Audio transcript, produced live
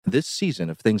This season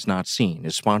of Things Not Seen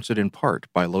is sponsored in part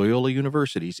by Loyola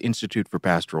University's Institute for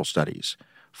Pastoral Studies.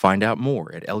 Find out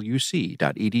more at luc.edu/IPS.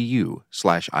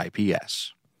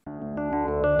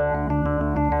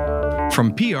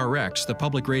 From PRX, the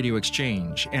Public Radio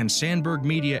Exchange, and Sandberg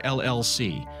Media,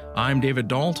 LLC, I'm David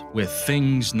Dault with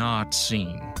Things Not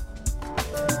Seen.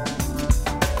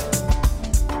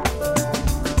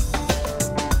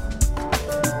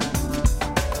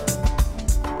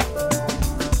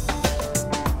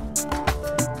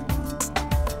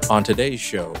 On today's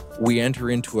show, we enter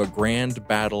into a grand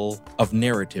battle of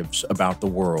narratives about the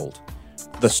world.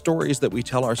 The stories that we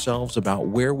tell ourselves about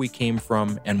where we came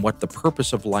from and what the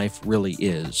purpose of life really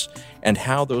is, and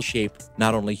how those shape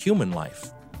not only human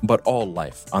life, but all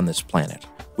life on this planet.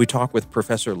 We talk with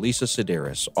Professor Lisa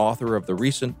Sideris, author of the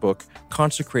recent book,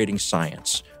 Consecrating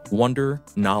Science: Wonder,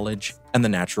 Knowledge, and the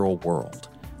Natural World.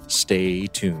 Stay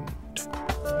tuned.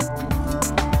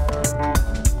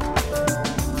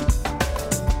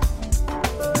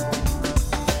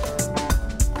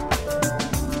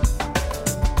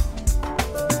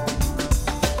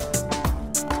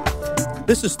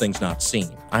 This is Things Not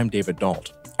Seen. I'm David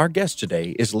Dault. Our guest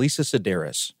today is Lisa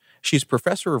Sideris. She's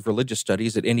professor of religious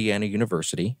studies at Indiana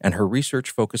University, and her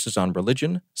research focuses on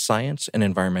religion, science, and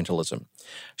environmentalism.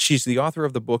 She's the author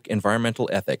of the book Environmental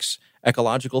Ethics: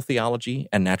 Ecological Theology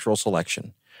and Natural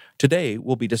Selection. Today,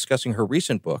 we'll be discussing her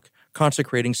recent book,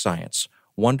 Consecrating Science: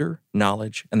 Wonder,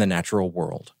 Knowledge, and the Natural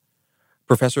World.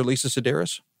 Professor Lisa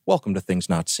Sideris, welcome to Things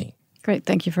Not Seen. Great.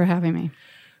 Thank you for having me.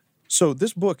 So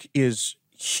this book is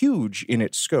huge in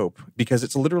its scope because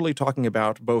it's literally talking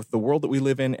about both the world that we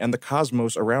live in and the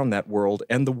cosmos around that world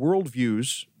and the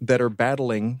worldviews that are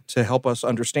battling to help us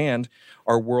understand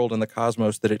our world and the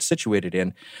cosmos that it's situated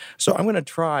in. So I'm going to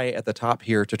try at the top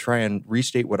here to try and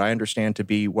restate what I understand to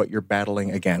be what you're battling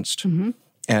against. Mm-hmm.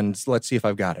 And let's see if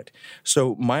I've got it.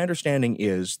 So my understanding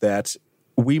is that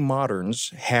we moderns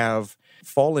have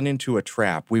fallen into a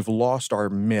trap. We've lost our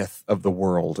myth of the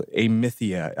world.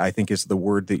 Amythia, I think, is the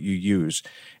word that you use.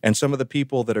 And some of the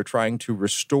people that are trying to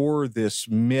restore this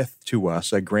myth to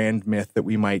us, a grand myth that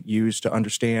we might use to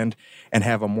understand and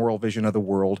have a moral vision of the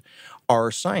world,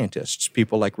 are scientists,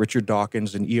 people like Richard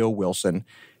Dawkins and E.O. Wilson.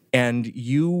 And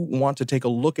you want to take a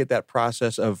look at that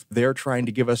process of they're trying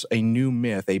to give us a new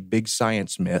myth, a big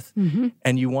science myth,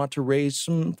 and you want to raise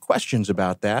some questions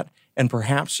about that and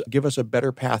perhaps give us a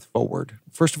better path forward.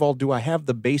 First of all, do I have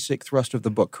the basic thrust of the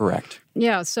book correct?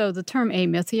 Yeah, so the term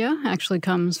amythia actually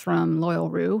comes from Loyal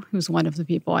Rue, who's one of the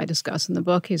people I discuss in the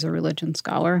book. He's a religion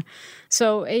scholar.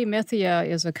 So amythia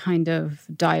is a kind of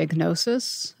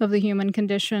diagnosis of the human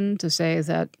condition to say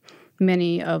that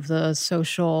many of the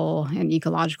social and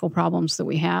ecological problems that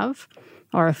we have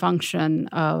are a function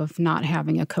of not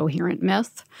having a coherent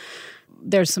myth.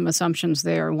 There's some assumptions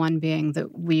there, one being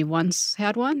that we once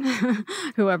had one,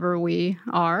 whoever we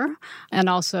are, and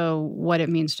also what it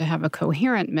means to have a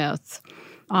coherent myth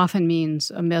often means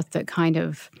a myth that kind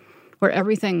of, where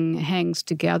everything hangs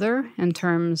together in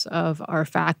terms of our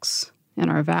facts and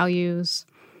our values,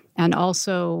 and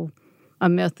also a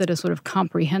myth that is sort of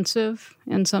comprehensive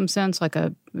in some sense, like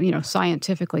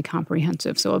scientifically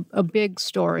comprehensive. So a big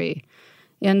story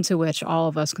into which all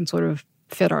of us can sort of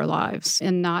fit our lives.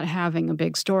 In not having a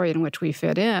big story in which we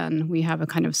fit in, we have a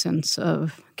kind of sense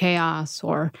of chaos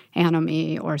or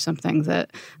anomie or something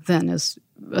that then is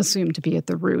assumed to be at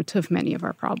the root of many of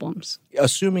our problems.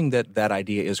 Assuming that that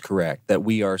idea is correct, that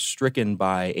we are stricken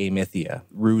by amythia,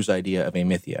 Rue's idea of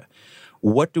amythia,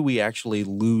 what do we actually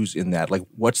lose in that? Like,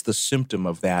 what's the symptom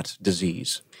of that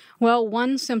disease? Well,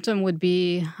 one symptom would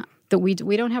be that we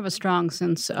don't have a strong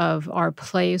sense of our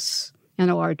place in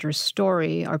a larger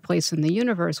story, our place in the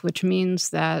universe, which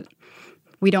means that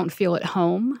we don't feel at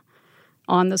home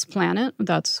on this planet.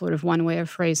 That's sort of one way of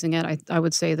phrasing it. I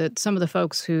would say that some of the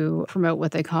folks who promote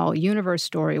what they call universe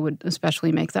story would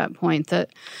especially make that point, that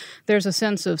there's a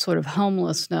sense of sort of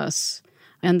homelessness.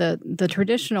 And the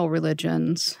traditional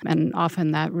religions, and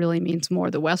often that really means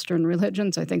more the Western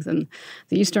religions, I think, than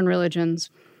the Eastern religions,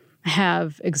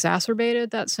 have exacerbated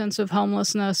that sense of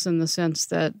homelessness in the sense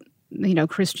that,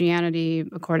 Christianity,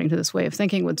 according to this way of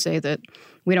thinking, would say that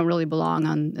we don't really belong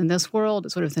in this world.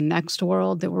 It's sort of the next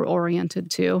world that we're oriented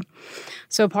to.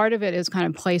 So part of it is kind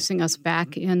of placing us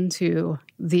back into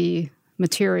the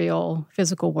material,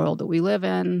 physical world that we live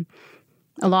in.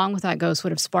 Along with that goes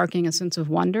sort of sparking a sense of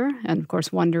wonder. And of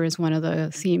course, wonder is one of the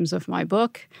themes of my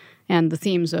book and the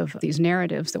themes of these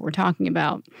narratives that we're talking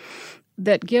about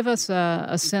that give us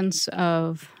a sense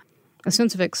of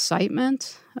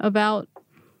excitement about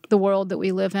the world that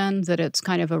we live in, that it's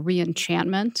kind of a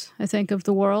re-enchantment, I think, of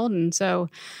the world. And so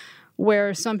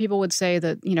where some people would say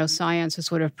that, science has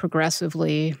sort of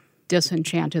progressively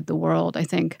disenchanted the world, I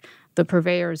think the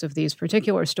purveyors of these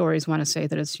particular stories want to say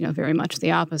that it's, very much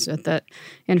the opposite, that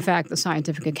in fact the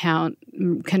scientific account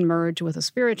can merge with a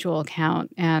spiritual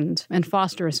account and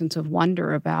foster a sense of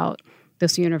wonder about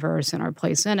this universe and our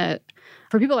place in it.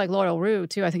 For people like Laurel Roux,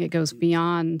 too, I think it goes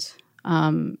beyond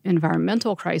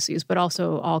environmental crises, but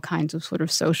also all kinds of sort of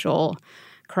social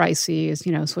crises,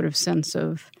 sort of sense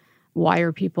of why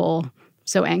are people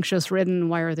so anxious-ridden?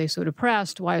 Why are they so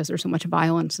depressed? Why is there so much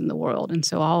violence in the world? And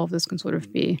so all of this can sort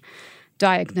of be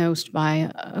diagnosed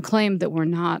by a claim that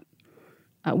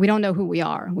we don't know who we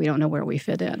are. We don't know where we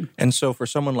fit in. And so for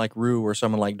someone like Roux or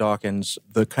someone like Dawkins,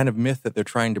 the kind of myth that they're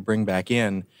trying to bring back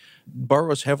in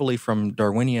borrows heavily from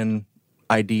Darwinian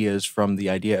ideas, from the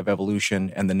idea of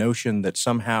evolution and the notion that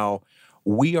somehow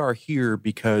we are here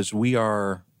because we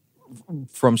are,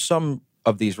 from some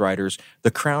of these writers,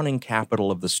 the crowning capital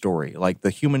of the story. Like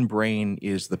the human brain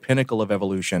is the pinnacle of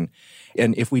evolution.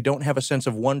 And if we don't have a sense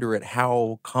of wonder at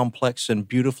how complex and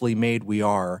beautifully made we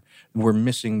are, we're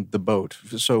missing the boat.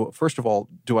 So first of all,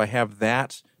 do I have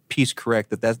that piece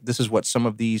correct, that this is what some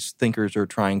of these thinkers are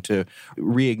trying to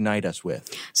reignite us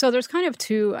with? So there's kind of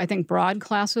two, I think, broad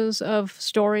classes of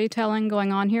storytelling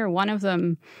going on here. One of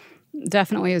them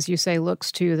definitely, as you say,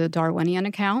 looks to the Darwinian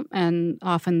account, and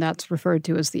often that's referred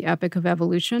to as the epic of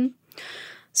evolution.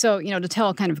 So, to tell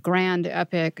a kind of grand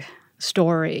epic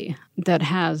story that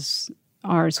has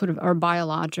our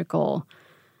biological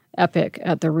epic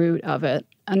at the root of it.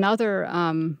 Another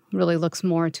really looks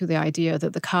more to the idea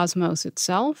that the cosmos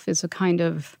itself is a kind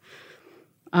of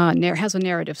has a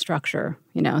narrative structure,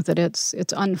 that it's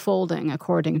unfolding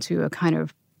according to a kind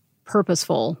of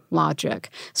purposeful logic.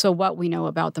 So what we know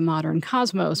about the modern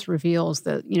cosmos reveals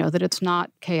that, that it's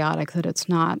not chaotic, that it's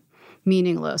not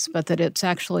meaningless, but that it's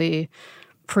actually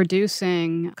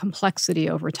producing complexity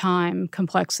over time,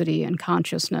 complexity in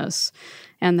consciousness,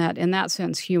 and that in that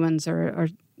sense, humans are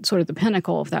sort of the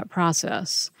pinnacle of that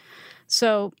process.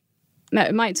 So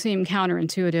it might seem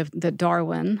counterintuitive that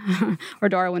Darwin or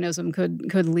Darwinism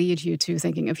could lead you to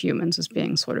thinking of humans as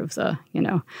being sort of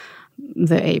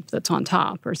the ape that's on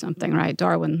top or something, right?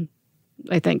 Darwin,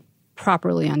 I think,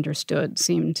 properly understood,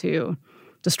 seemed to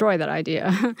destroy that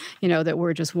idea, that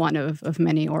we're just one of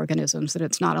many organisms, that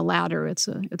it's not a ladder, it's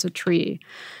a tree.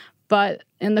 But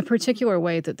in the particular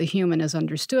way that the human is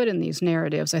understood in these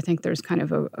narratives, I think there's kind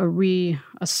of a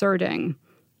reasserting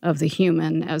of the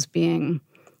human as being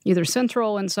either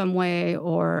central in some way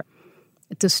or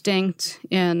distinct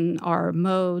in our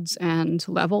modes and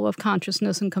level of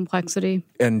consciousness and complexity.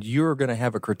 And you're going to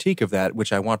have a critique of that,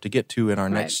 which I want to get to in our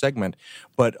next segment.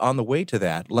 But on the way to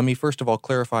that, let me first of all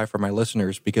clarify for my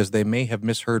listeners, because they may have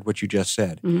misheard what you just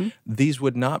said. Mm-hmm. These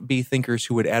would not be thinkers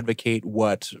who would advocate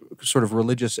what sort of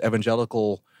religious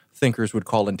evangelical thinkers would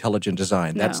call intelligent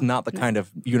design. That's not the kind of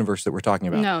universe that we're talking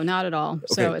about. No, not at all.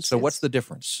 Okay, so what's the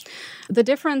difference? The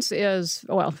difference is,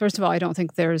 well, first of all, I don't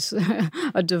think there's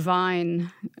a divine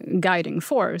guiding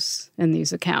force in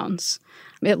these accounts,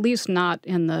 at least not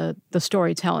in the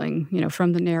storytelling,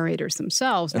 from the narrators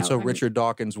themselves. And so Richard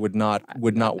Dawkins would not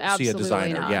see a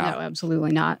designer. No,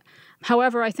 absolutely not.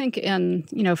 However, I think in,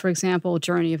 for example,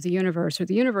 Journey of the Universe or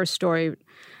the Universe story,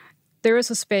 there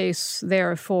is a space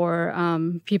there for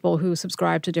people who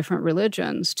subscribe to different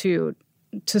religions to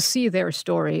see their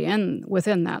story and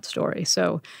within that story.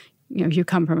 So, if you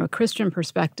come from a Christian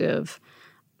perspective,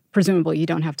 presumably you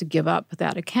don't have to give up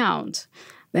that account.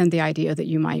 And the idea that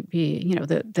you might be,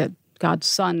 that God's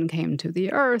Son came to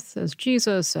the earth as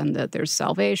Jesus and that there's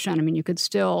salvation. I mean, you could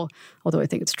still, although I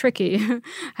think it's tricky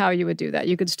how you would do that,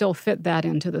 you could still fit that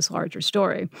into this larger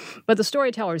story. But the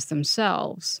storytellers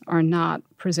themselves are not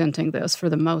presenting this, for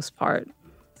the most part,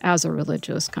 as a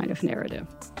religious kind of narrative.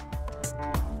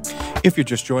 If you're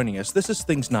just joining us, this is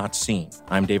Things Not Seen.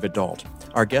 I'm David Dault.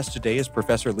 Our guest today is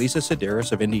Professor Lisa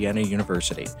Sideris of Indiana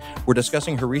University. We're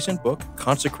discussing her recent book,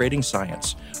 Consecrating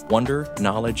Science: Wonder,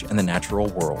 Knowledge, and the Natural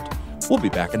World. We'll be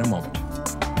back in a moment.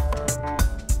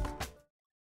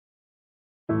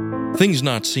 Things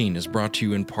Not Seen is brought to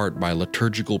you in part by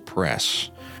Liturgical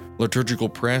Press. Liturgical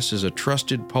Press is a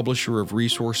trusted publisher of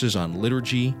resources on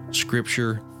liturgy,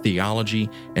 scripture, theology,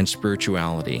 and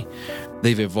spirituality.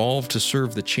 They've evolved to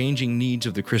serve the changing needs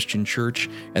of the Christian church,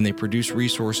 and they produce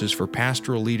resources for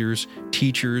pastoral leaders,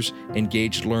 teachers,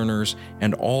 engaged learners,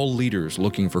 and all leaders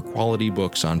looking for quality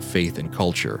books on faith and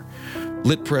culture.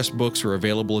 Lit Press books are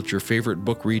available at your favorite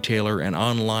book retailer and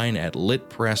online at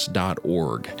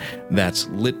litpress.org. That's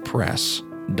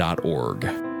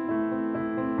litpress.org.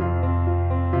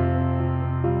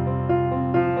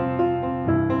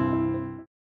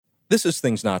 This is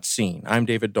Things Not Seen. I'm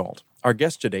David Dault. Our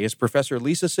guest today is Professor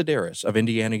Lisa Sideris of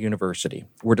Indiana University.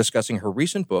 We're discussing her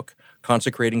recent book,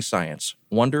 Consecrating Science: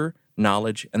 Wonder,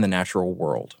 Knowledge, and the Natural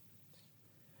World.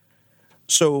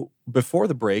 So before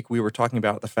the break, we were talking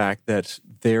about the fact that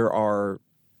there are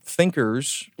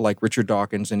thinkers like Richard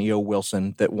Dawkins and E.O.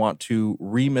 Wilson that want to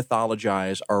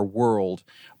re-mythologize our world,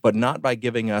 but not by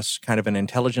giving us kind of an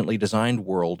intelligently designed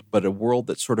world, but a world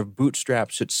that sort of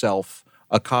bootstraps itself,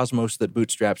 a cosmos that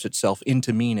bootstraps itself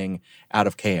into meaning out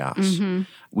of chaos. Mm-hmm.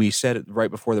 We said it right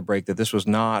before the break that this was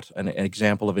not an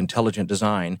example of intelligent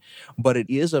design, but it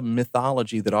is a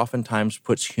mythology that oftentimes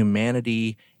puts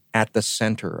humanity at the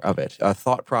center of it, a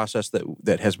thought process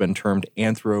that has been termed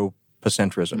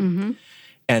anthropocentrism. Mm-hmm.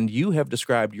 And you have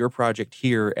described your project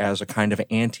here as a kind of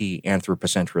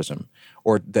anti-anthropocentrism,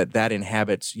 or that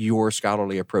inhabits your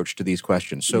scholarly approach to these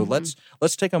questions. So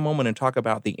let's take a moment and talk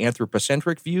about the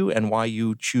anthropocentric view and why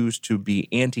you choose to be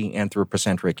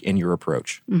anti-anthropocentric in your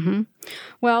approach. Mm-hmm.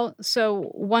 Well, so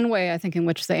one way I think in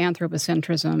which the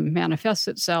anthropocentrism manifests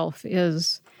itself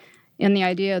is in the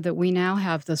idea that we now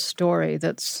have this story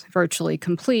that's virtually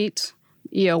complete.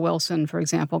 E.O. Wilson, for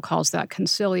example, calls that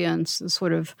consilience,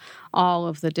 sort of all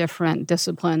of the different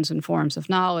disciplines and forms of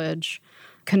knowledge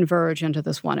converge into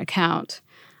this one account.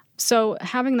 So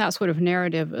having that sort of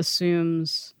narrative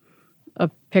assumes a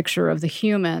picture of the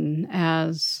human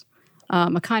as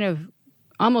a kind of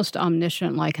almost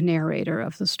omniscient, like narrator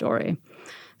of the story.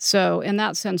 So in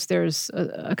that sense, there's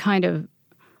a kind of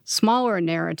smaller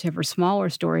narrative or smaller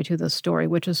story to the story,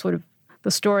 which is sort of the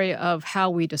story of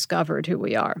how we discovered who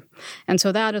we are. And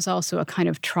so that is also a kind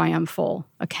of triumphal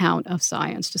account of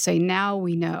science, to say, now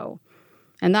we know.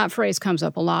 And that phrase comes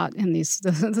up a lot in this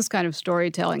kind of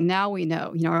storytelling. Now we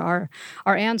know.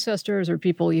 Our ancestors or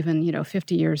people even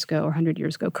 50 years ago or 100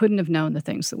 years ago couldn't have known the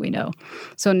things that we know.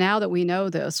 So now that we know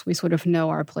this, we sort of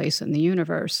know our place in the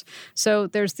universe. So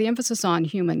there's the emphasis on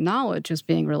human knowledge as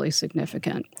being really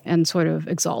significant and sort of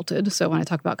exalted. So when I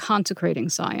talk about consecrating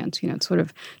science, it's sort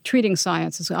of treating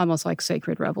science as almost like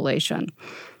sacred revelation.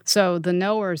 So the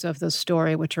knowers of this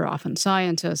story, which are often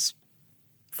scientists,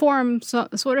 form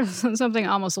sort of something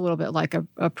almost a little bit like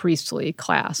a priestly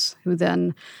class who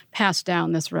then pass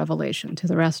down this revelation to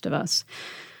the rest of us.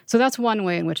 So that's one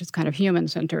way in which it's kind of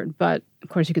human-centered, but of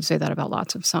course you could say that about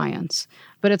lots of science.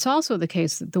 But it's also the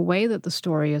case that the way that the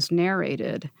story is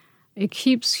narrated, it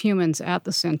keeps humans at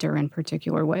the center in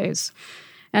particular ways.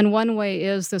 And one way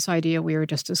is this idea we were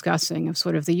just discussing of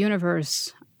sort of the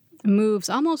universe moves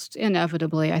almost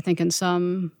inevitably, I think in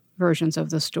some versions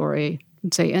of the story,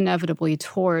 I'd say inevitably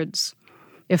towards,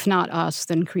 if not us,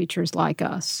 then creatures like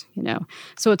us,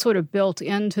 So it's sort of built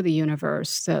into the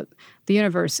universe that the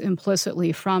universe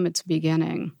implicitly from its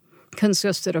beginning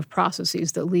consisted of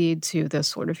processes that lead to this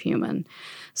sort of human.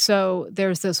 So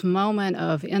there's this moment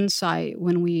of insight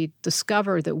when we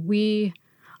discover that we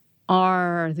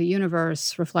are the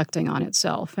universe reflecting on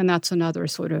itself. And that's another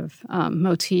sort of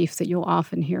motif that you'll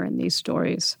often hear in these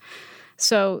stories.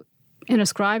 So in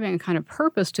ascribing a kind of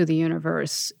purpose to the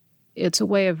universe, it's a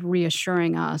way of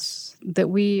reassuring us that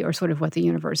we are sort of what the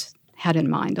universe had in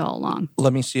mind all along.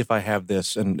 Let me see if I have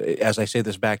this, and as I say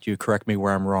this back to you, correct me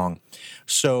where I'm wrong.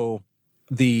 So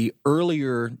the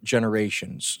earlier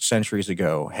generations, centuries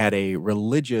ago, had a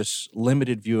religious,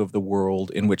 limited view of the world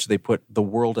in which they put the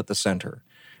world at the center.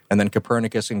 And then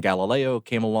Copernicus and Galileo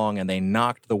came along and they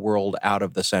knocked the world out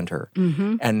of the center.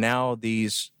 Mm-hmm. And now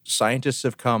these scientists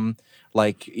have come,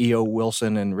 like E.O.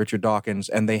 Wilson and Richard Dawkins,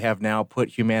 and they have now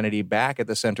put humanity back at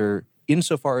the center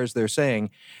insofar as they're saying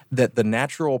that the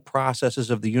natural processes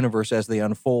of the universe as they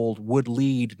unfold would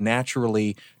lead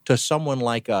naturally to someone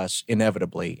like us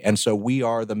inevitably. And so we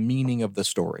are the meaning of the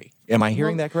story. Am I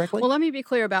hearing that correctly? Well, let me be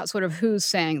clear about sort of who's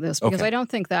saying this, because I don't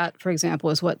think that, for example,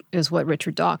 is what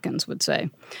Richard Dawkins would say.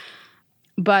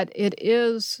 But it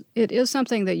is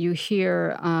something that you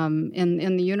hear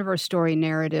in the universe story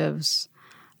narratives,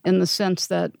 in the sense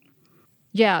that,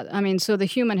 so the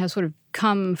human has sort of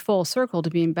come full circle to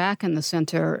being back in the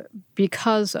center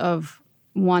because of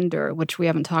wonder, which we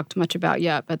haven't talked much about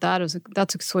yet. But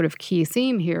that's a sort of key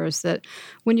theme here, is that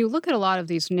when you look at a lot of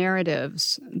these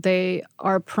narratives, they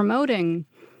are promoting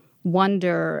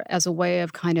wonder as a way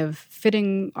of kind of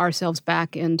fitting ourselves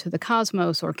back into the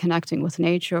cosmos or connecting with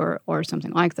nature or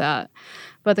something like that.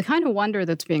 But the kind of wonder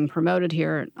that's being promoted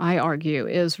here, I argue,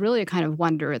 is really a kind of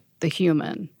wonder at the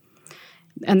human.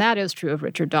 And that is true of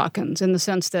Richard Dawkins, in the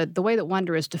sense that the way that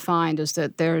wonder is defined is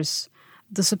that there's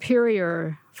the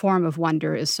superior form of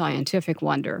wonder is scientific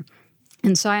wonder.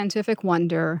 And scientific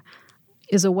wonder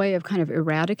is a way of kind of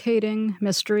eradicating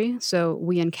mystery. So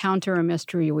we encounter a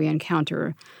mystery, we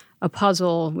encounter a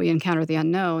puzzle, we encounter the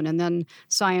unknown, and then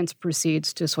science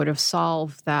proceeds to sort of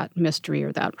solve that mystery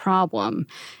or that problem.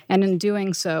 And in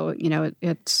doing so,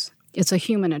 it's a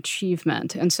human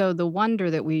achievement. And so the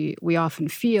wonder that we often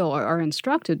feel or are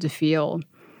instructed to feel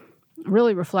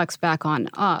really reflects back on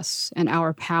us and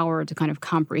our power to kind of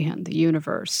comprehend the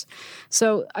universe.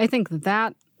 So I think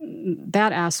that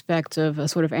aspect of a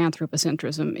sort of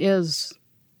anthropocentrism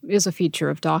is a feature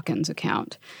of Dawkins'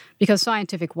 account, because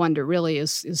scientific wonder really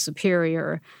is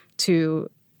superior to,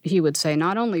 he would say,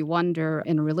 not only wonder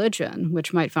in religion,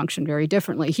 which might function very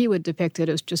differently. He would depict it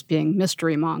as just being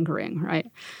mystery mongering, right?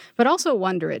 But also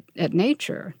wonder at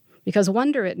nature, because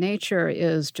wonder at nature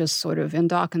is just sort of, in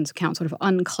Dawkins' account, sort of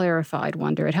unclarified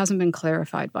wonder. It hasn't been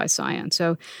clarified by science.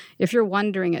 So if you're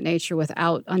wondering at nature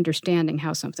without understanding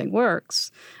how something works,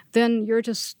 then you're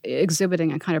just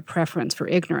exhibiting a kind of preference for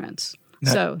ignorance.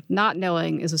 So not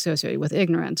knowing is associated with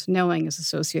ignorance. Knowing is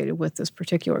associated with this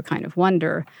particular kind of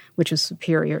wonder, which is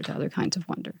superior to other kinds of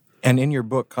wonder. And in your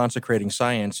book, Consecrating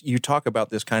Science, you talk about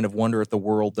this kind of wonder at the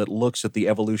world that looks at the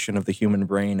evolution of the human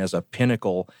brain as a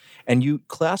pinnacle, and you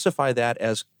classify that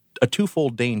as a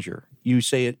twofold danger. You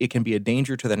say it can be a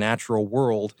danger to the natural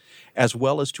world as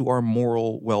well as to our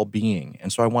moral well-being.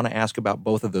 And so I want to ask about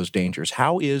both of those dangers.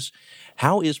 How is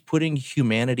putting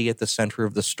humanity at the center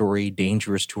of the story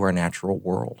dangerous to our natural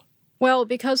world? Well,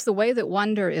 because the way that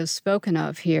wonder is spoken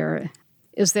of here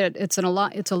is that it's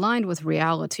aligned with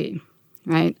reality,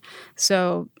 right?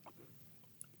 So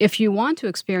if you want to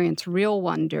experience real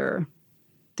wonder,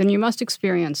 then you must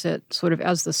experience it sort of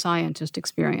as the scientist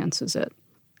experiences it.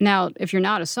 Now, if you're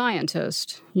not a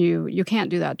scientist, you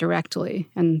can't do that directly.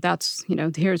 And that's,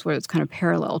 here's where it's kind of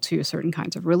parallel to certain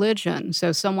kinds of religion.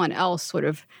 So someone else sort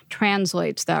of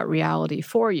translates that reality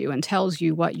for you and tells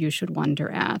you what you should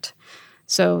wonder at.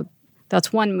 So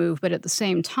that's one move. But at the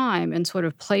same time, in sort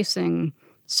of placing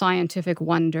scientific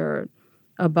wonder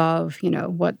above,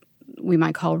 what we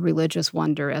might call religious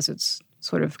wonder, as it's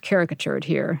sort of caricatured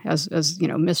here as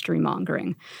mystery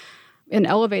mongering. In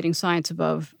elevating science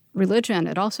above religion,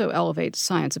 it also elevates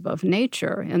science above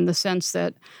nature in the sense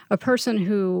that a person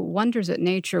who wonders at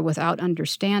nature without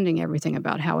understanding everything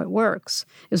about how it works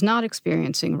is not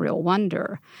experiencing real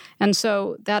wonder. And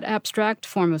so that abstract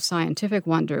form of scientific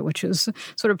wonder, which is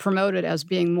sort of promoted as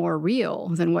being more real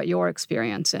than what you're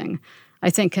experiencing, I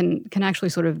think can actually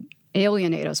sort of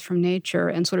alienate us from nature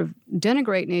and sort of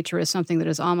denigrate nature as something that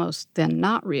is almost then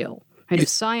not real. If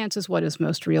science is what is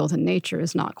most real, then nature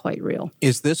is not quite real.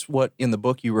 Is this what in the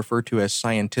book you refer to as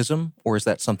scientism, or is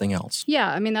that something else?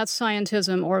 Yeah, that's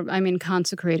scientism, or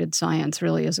consecrated science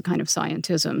really is a kind of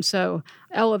scientism. So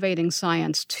elevating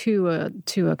science to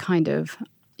a kind of,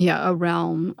 a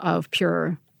realm of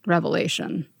pure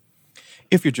revelation.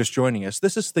 If you're just joining us,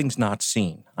 this is Things Not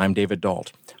Seen. I'm David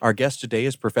Dault. Our guest today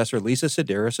is Professor Lisa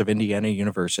Sideris of Indiana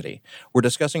University. We're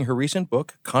discussing her recent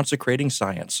book, Consecrating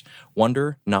Science,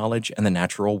 Wonder, Knowledge, and the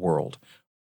Natural World.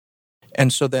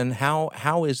 And so then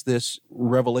how is this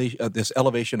revelation, this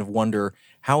elevation of wonder,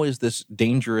 how is this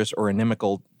dangerous or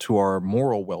inimical to our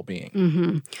moral well-being?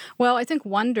 Mm-hmm. Well, I think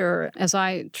wonder, as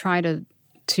I try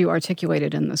to articulate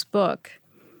it in this book,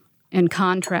 in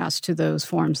contrast to those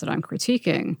forms that I'm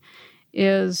critiquing,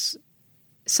 is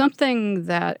something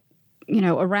that,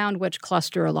 around which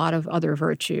cluster a lot of other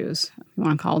virtues, if you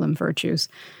want to call them virtues.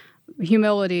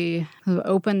 Humility,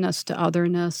 openness to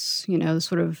otherness,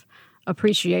 sort of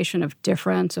appreciation of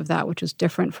difference, of that which is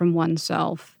different from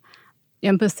oneself.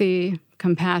 Empathy,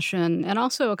 compassion, and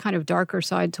also a kind of darker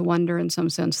side to wonder in some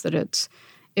sense that it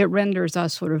renders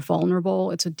us sort of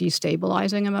vulnerable. It's a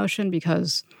destabilizing emotion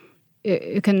because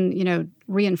it can,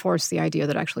 reinforce the idea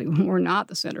that actually we're not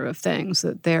the center of things,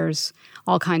 that there's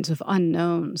all kinds of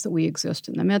unknowns that we exist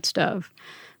in the midst of.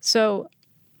 So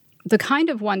the kind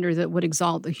of wonder that would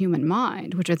exalt the human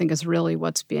mind, which I think is really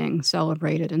what's being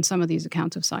celebrated in some of these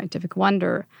accounts of scientific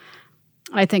wonder,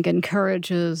 I think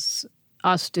encourages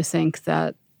us to think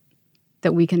that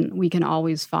we can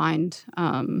always find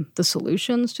the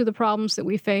solutions to the problems that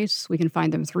we face. We can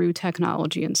find them through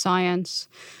technology and science.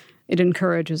 It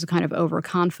encourages a kind of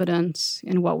overconfidence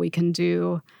in what we can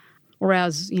do.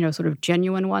 Whereas, sort of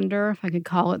genuine wonder, if I could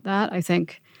call it that, I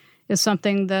think is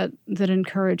something that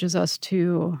encourages us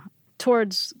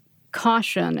towards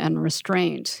caution and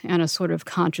restraint and a sort of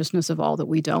consciousness of all that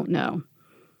we don't know.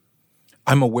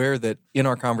 I'm aware that in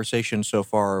our conversation so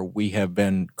far, we have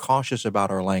been cautious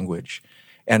about our language,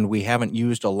 and we haven't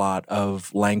used a lot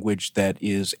of language that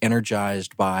is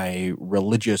energized by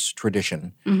religious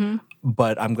tradition. Mm-hmm.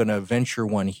 But I'm going to venture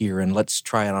one here, and let's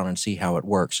try it on and see how it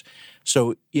works.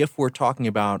 So if we're talking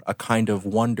about a kind of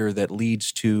wonder that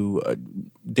leads to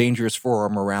dangers for our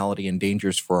morality and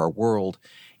dangers for our world,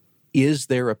 is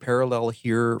there a parallel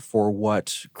here for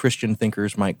what Christian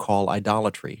thinkers might call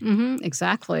idolatry?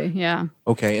 Exactly, yeah.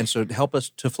 Okay, and so help us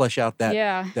to flesh out that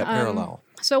parallel.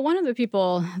 So one of the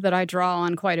people that I draw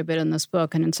on quite a bit in this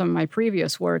book and in some of my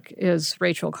previous work is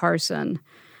Rachel Carson.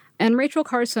 And Rachel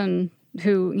Carson,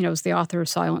 who, is the author of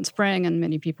Silent Spring, and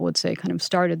many people would say kind of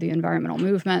started the environmental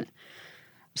movement,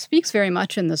 speaks very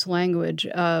much in this language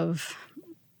of,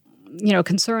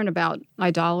 concern about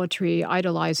idolatry,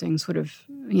 idolizing sort of,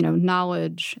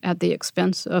 knowledge at the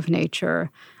expense of nature,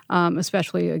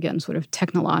 especially, again, sort of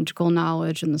technological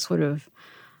knowledge and the sort of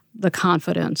the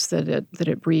confidence that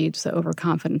it breeds, the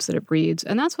overconfidence that it breeds.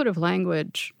 And that sort of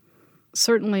language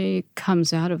certainly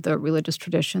comes out of the religious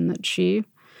tradition that she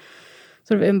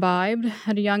sort of imbibed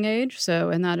at a young age. So,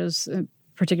 and that is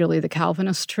particularly the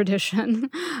Calvinist tradition.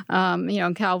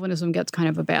 Calvinism gets kind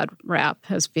of a bad rap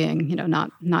as being,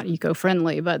 not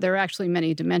eco-friendly, but there are actually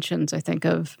many dimensions, I think,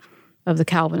 of the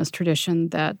Calvinist tradition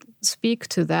that speak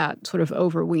to that sort of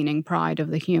overweening pride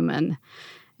of the human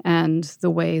and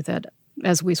the way that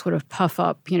as we sort of puff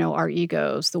up, our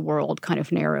egos, the world kind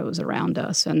of narrows around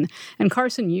us. And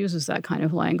Carson uses that kind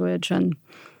of language. And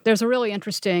there's a really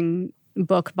interesting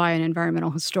book by an environmental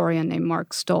historian named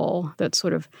Mark Stoll that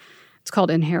sort of, it's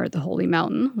called Inherit the Holy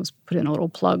Mountain. Let's put in a little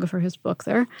plug for his book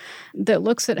there, that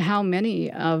looks at how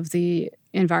many of the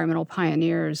environmental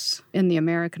pioneers in the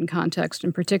American context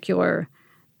in particular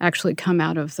actually come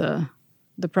out of the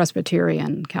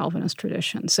Presbyterian Calvinist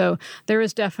tradition. So there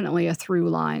is definitely a through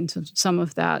line to some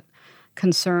of that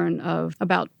concern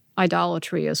about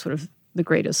idolatry as sort of the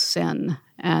greatest sin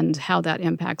and how that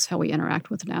impacts how we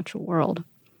interact with the natural world.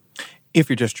 If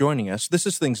you're just joining us, this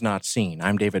is Things Not Seen.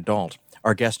 I'm David Dault.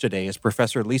 Our guest today is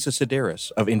Professor Lisa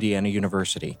Sedaris of Indiana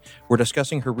University. We're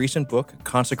discussing her recent book,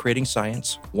 Consecrating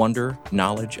Science, Wonder,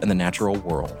 Knowledge, and the Natural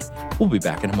World. We'll be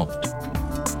back in a moment.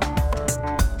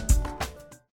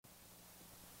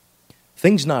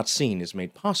 Things Not Seen is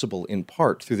made possible in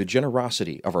part through the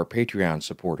generosity of our Patreon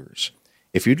supporters.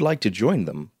 If you'd like to join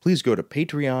them, please go to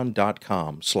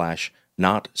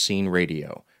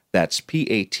patreon.com/notseenradio. That's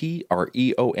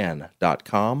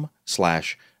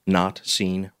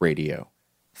patreon.com/notseenradio.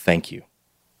 Thank you.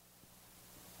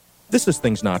 This is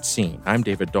Things Not Seen. I'm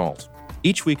David Dault.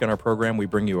 Each week on our program, we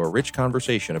bring you a rich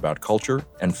conversation about culture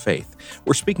and faith.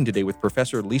 We're speaking today with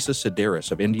Professor Lisa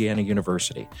Sedaris of Indiana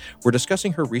University. We're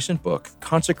discussing her recent book,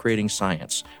 Consecrating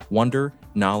Science, Wonder,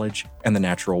 Knowledge, and the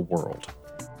Natural World.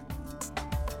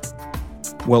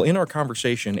 Well, in our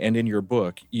conversation and in your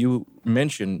book, you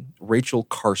mention Rachel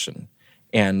Carson.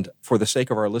 And for the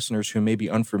sake of our listeners who may be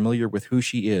unfamiliar with who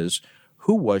she is,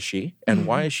 who was she, and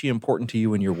why is she important to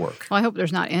you in your work? Well, I hope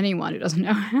there's not anyone who doesn't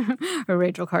know who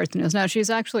Rachel Carson is. No, she's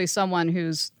actually someone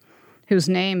whose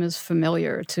name is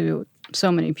familiar to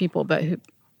so many people, but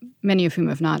many of whom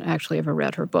have not actually ever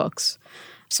read her books.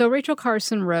 So Rachel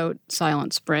Carson wrote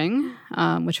Silent Spring,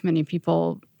 which many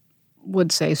people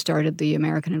would say started the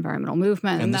American environmental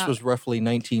movement. And this was roughly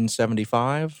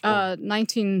 1975?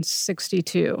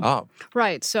 1962. Oh.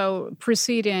 Right. So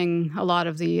preceding a lot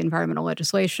of the environmental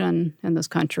legislation in this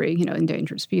country,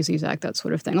 Endangered Species Act, that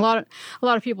sort of thing. A lot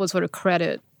of people would sort of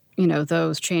credit,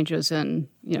 those changes in,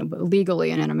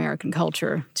 legally and in American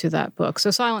culture to that book.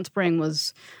 So Silent Spring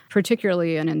was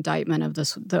particularly an indictment of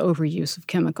the overuse of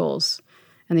chemicals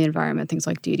in the environment, things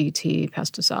like DDT,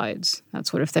 pesticides, that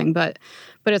sort of thing. But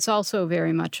it's also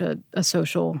very much a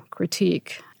social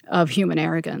critique of human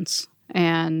arrogance.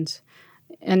 And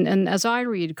as I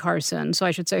read Carson, so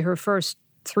I should say her first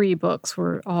 3 books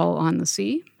were all on the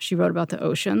sea. She wrote about the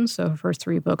ocean, so her first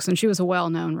 3 books. And she was a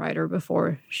well-known writer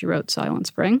before she wrote Silent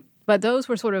Spring. But those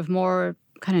were sort of more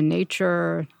kind of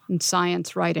nature and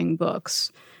science writing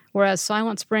books. Whereas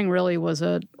Silent Spring really was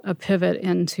a pivot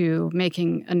into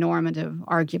making a normative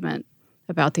argument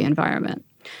about the environment.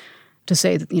 To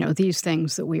say that, these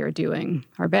things that we are doing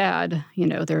are bad,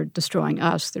 they're destroying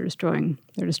us, they're destroying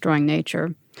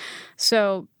nature.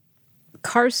 So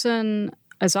Carson,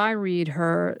 as I read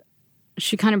her,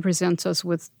 she kind of presents us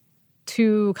with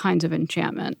 2 kinds of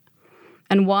enchantment.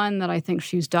 And one that I think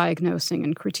she's diagnosing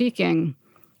and critiquing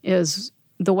is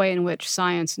the way in which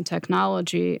science and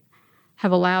technology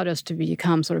have allowed us to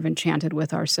become sort of enchanted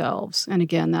with ourselves. And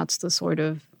again, that's the sort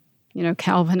of,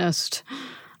 Calvinist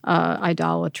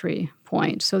idolatry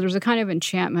point. So there's a kind of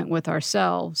enchantment with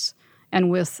ourselves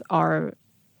and with our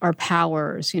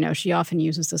powers. She often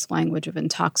uses this language of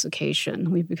intoxication.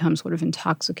 We've become sort of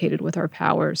intoxicated with our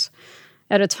powers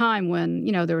at a time when,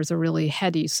 there was a really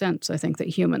heady sense, I think, that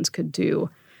humans could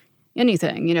do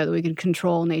anything, that we could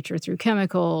control nature through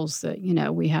chemicals, that,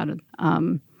 we had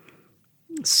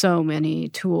so many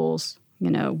tools,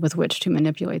 with which to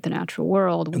manipulate the natural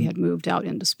world. We had moved out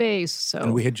into space.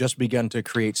 And we had just begun to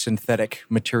create synthetic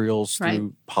materials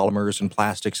through polymers and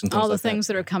plastics and things like that. All the things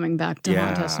that are coming back to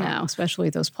haunt us now,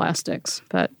 especially those plastics.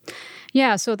 But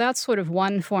yeah, so that's sort of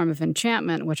one form of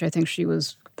enchantment, which I think she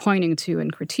was pointing to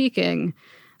and critiquing.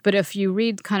 But if you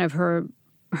read kind of her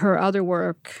other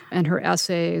work and her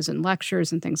essays and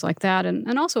lectures and things like that,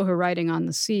 and also her writing on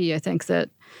the sea, I think that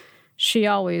she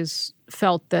always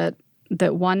felt that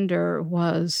wonder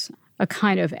was a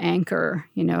kind of anchor,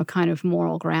 a kind of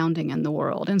moral grounding in the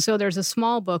world. And so there's a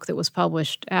small book that was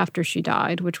published after she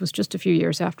died, which was just a few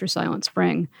years after Silent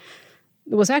Spring.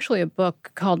 It was actually a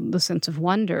book called The Sense of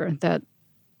Wonder that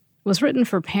was written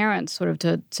for parents sort of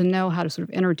to know how to sort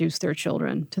of introduce their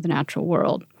children to the natural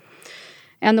world.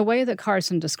 And the way that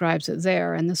Carson describes it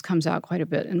there, and this comes out quite a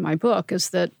bit in my book,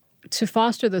 is that to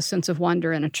foster the sense of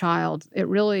wonder in a child, it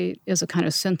really is a kind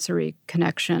of sensory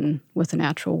connection with the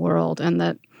natural world. And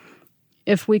that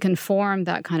if we can form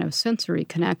that kind of sensory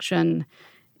connection,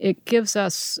 it gives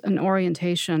us an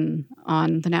orientation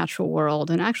on the natural world,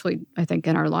 and actually, I think,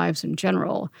 in our lives in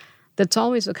general, that's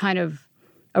always a kind of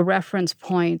a reference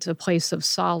point, a place of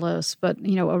solace, but,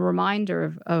 a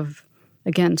reminder of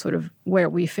again, sort of where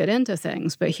we fit into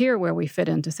things. But here, where we fit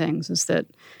into things is that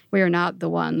we are not the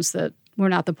ones that, we're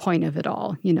not the point of it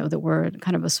all, that we're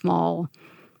kind of a small,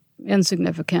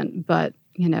 insignificant, but,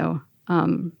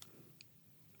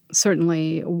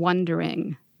 certainly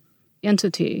wondering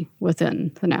entity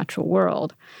within the natural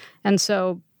world. And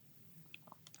so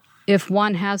if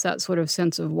one has that sort of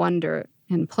sense of wonder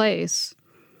in place,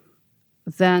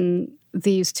 then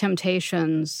these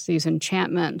temptations, these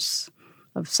enchantments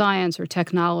of science or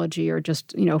technology or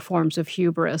just, forms of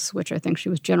hubris, which I think she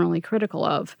was generally critical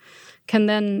of, can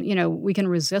then, we can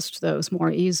resist those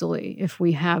more easily if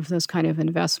we have this kind of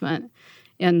investment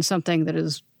in something that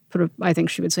is, I think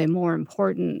she would say, more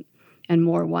important and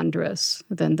more wondrous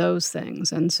than those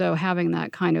things. And so having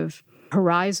that kind of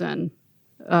horizon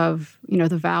of,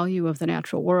 the value of the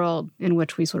natural world in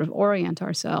which we sort of orient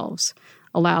ourselves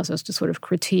allows us to sort of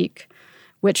critique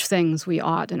which things we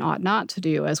ought and ought not to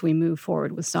do as we move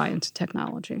forward with science and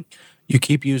technology. You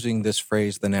keep using this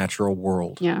phrase, the natural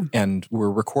world. Yeah. And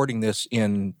we're recording this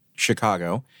in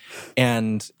Chicago.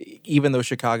 And even though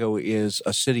Chicago is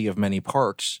a city of many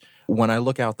parks, when I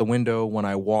look out the window, when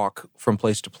I walk from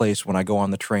place to place, when I go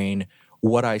on the train,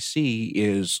 what I see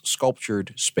is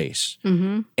sculptured space.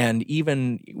 Mm-hmm. And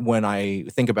even when I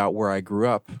think about where I grew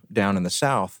up down in the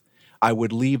South, I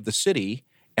would leave the city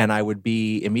and I would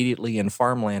be immediately in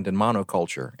farmland and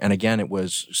monoculture. And again, it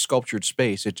was sculptured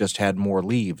space. It just had more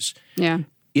leaves. Yeah.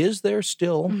 Is there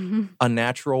still a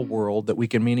natural world that we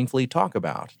can meaningfully talk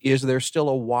about? Is there still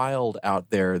a wild out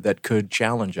there that could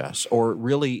challenge us? Or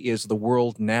really is the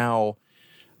world now,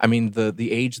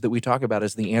 the age that we talk about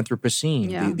is the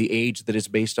Anthropocene, the age that is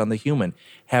based on the human.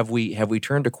 Have we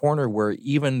turned a corner where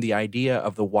even the idea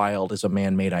of the wild is a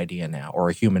man-made idea now or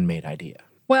a human-made idea?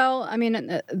 Well,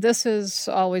 this is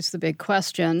always the big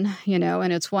question,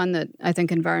 and it's one that I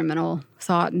think environmental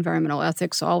thought, environmental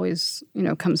ethics always,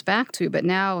 comes back to. But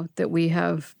now that we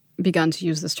have begun to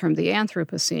use this term, the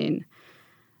Anthropocene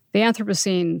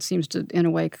seems to, in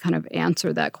a way, kind of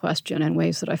answer that question in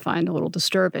ways that I find a little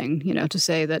disturbing, to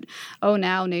say that,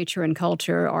 now nature and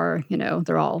culture are,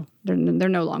 they're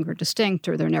no longer distinct,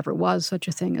 or there never was such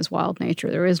a thing as wild nature.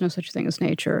 There is no such thing as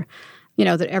nature,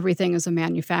 that everything is a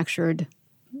manufactured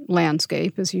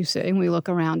landscape, as you say. When we look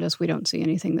around us, we don't see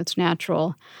anything that's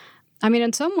natural.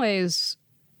 In some ways,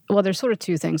 well, there's sort of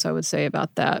two things I would say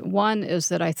about that. One is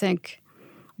that I think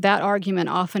that argument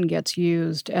often gets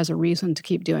used as a reason to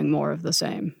keep doing more of the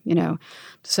same, to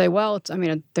say, well,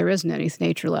 there isn't any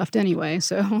nature left anyway,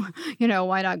 so,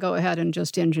 why not go ahead and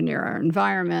just engineer our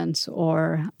environment,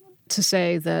 or to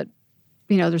say that,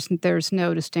 there's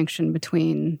no distinction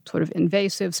between sort of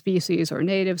invasive species or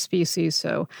native species.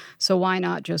 So why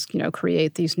not just,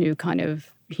 create these new kind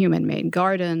of human-made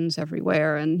gardens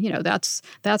everywhere? And,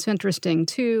 that's interesting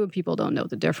too. People don't know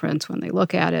the difference when they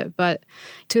look at it. But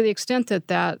to the extent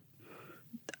that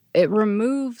it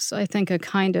removes, I think,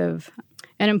 an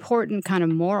important kind of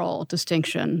moral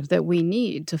distinction that we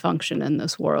need to function in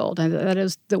this world. And that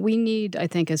is that we need, I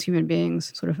think, as human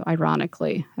beings, sort of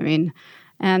ironically.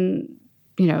 And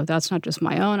that's not just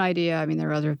my own idea. There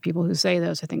are other people who say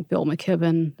this. I think Bill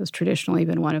McKibben has traditionally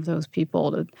been one of those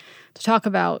people to talk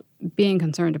about being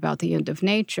concerned about the end of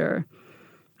nature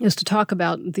is to talk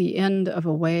about the end of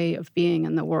a way of being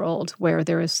in the world where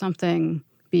there is something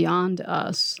beyond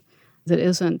us that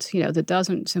isn't, that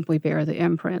doesn't simply bear the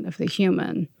imprint of the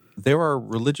human. There are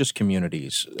religious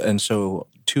communities, and so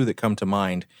two that come to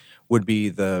mind would be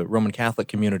the Roman Catholic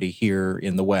community here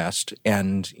in the West,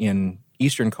 and in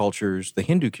Eastern cultures, the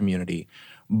Hindu community,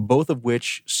 both of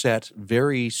which set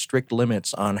very strict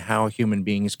limits on how human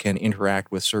beings can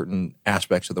interact with certain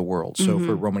aspects of the world. So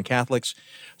for Roman Catholics,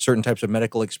 certain types of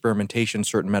medical experimentation,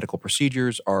 certain medical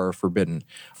procedures are forbidden.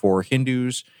 For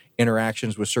Hindus,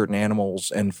 interactions with certain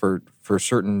animals, and for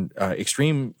certain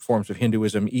extreme forms of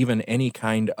Hinduism, even any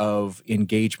kind of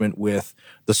engagement with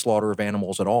the slaughter of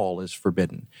animals at all is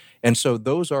forbidden. And so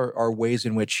those are ways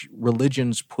in which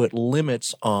religions put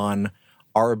limits on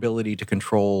our ability to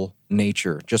control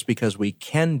nature. Just because we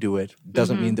can do it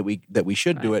doesn't mean that we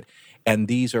should do it. And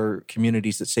these are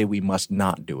communities that say we must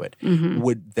not do it.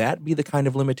 Would that be the kind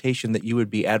of limitation that you would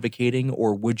be advocating,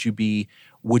 or would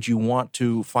you want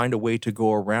to find a way to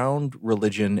go around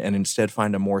religion and instead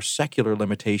find a more secular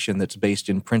limitation that's based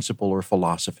in principle or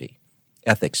philosophy,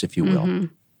 ethics, if you will?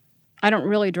 I don't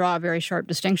really draw a very sharp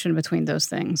distinction between those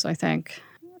things, I think.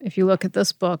 If you look at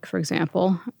this book, for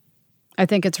example, I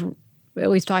think it's, at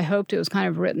least I hoped it was kind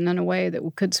of written in a way that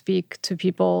could speak to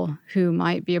people who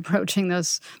might be approaching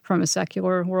this from a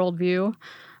secular worldview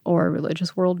or a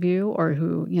religious worldview, or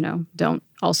who, don't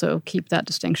also keep that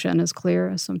distinction as clear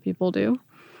as some people do.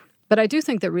 But I do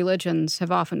think that religions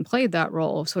have often played that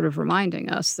role of sort of reminding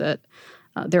us that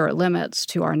there are limits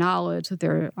to our knowledge, that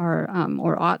there are,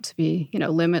 or ought to be,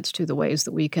 limits to the ways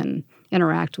that we can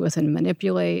interact with and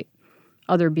manipulate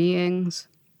other beings.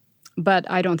 But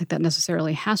I don't think that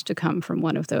necessarily has to come from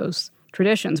one of those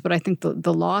traditions. But I think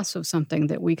the loss of something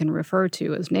that we can refer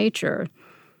to as nature,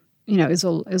 is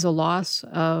a loss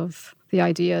of the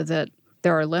idea that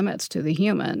there are limits to the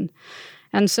human.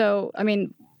 And so,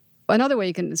 another way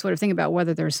you can sort of think about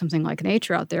whether there's something like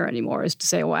nature out there anymore is to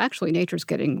say, well, actually, nature's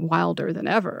getting wilder than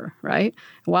ever, right?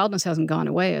 Wildness hasn't gone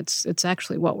away. It's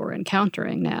actually what we're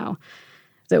encountering now,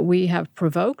 that we have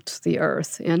provoked the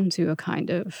earth into a kind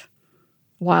of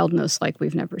wildness like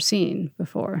we've never seen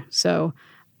before. So,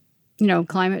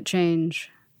 climate change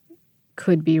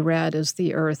could be read as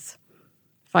the earth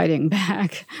fighting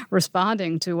back,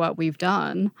 responding to what we've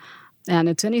done, and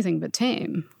it's anything but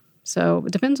tame. So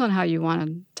it depends on how you want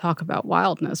to talk about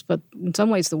wildness, but in some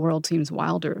ways the world seems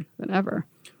wilder than ever.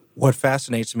 What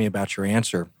fascinates me about your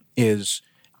answer is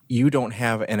you don't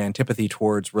have an antipathy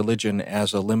towards religion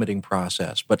as a limiting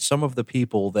process, but some of the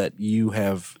people that you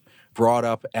have brought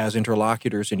up as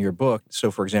interlocutors in your book.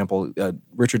 So, for example,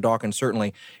 Richard Dawkins,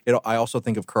 certainly. I also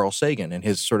think of Carl Sagan and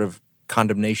his sort of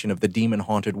condemnation of the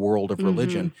demon-haunted world of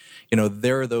religion.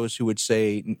 There are those who would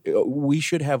say we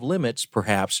should have limits,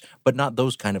 perhaps, but not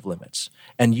those kind of limits.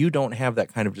 And you don't have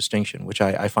that kind of distinction, which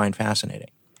I find fascinating.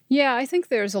 Yeah, I think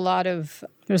there's sort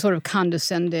of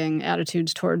condescending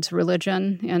attitudes towards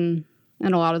religion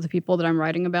in a lot of the people that I'm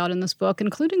writing about in this book,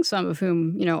 including some of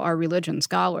whom, are religion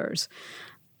scholars,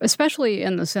 especially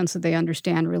in the sense that they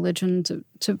understand religion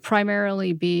to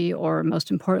primarily be, or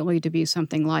most importantly, to be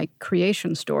something like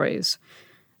creation stories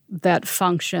that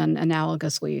function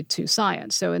analogously to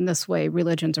science. So in this way,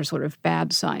 religions are sort of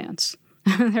bad science.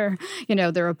 They're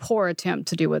a poor attempt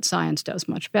to do what science does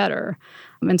much better.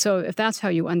 And so if that's how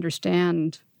you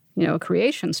understand, a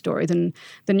creation story, then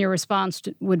your response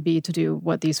would be to do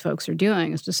what these folks are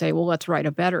doing, is to say, well, let's write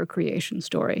a better creation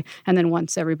story. And then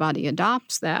once everybody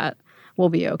adopts that, we'll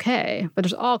be okay. But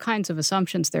there's all kinds of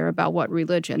assumptions there about what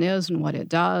religion is and what it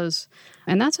does.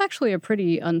 And that's actually a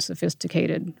pretty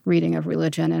unsophisticated reading of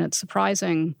religion. And it's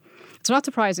surprising. It's not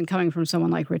surprising coming from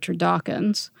someone like Richard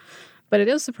Dawkins, but it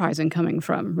is surprising coming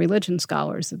from religion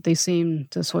scholars that they seem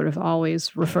to sort of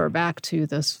always refer back to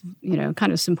this,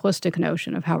 kind of simplistic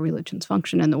notion of how religions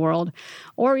function in the world,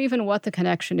 or even what the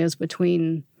connection is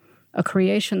between a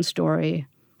creation story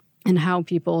and how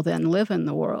people then live in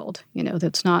the world.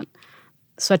 That's not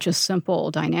such a simple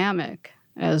dynamic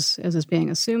as is being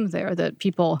assumed there, that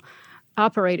people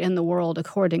operate in the world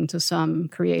according to some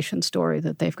creation story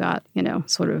that they've got,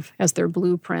 sort of as their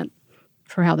blueprint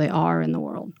for how they are in the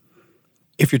world.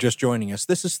 If you're just joining us,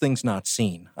 this is Things Not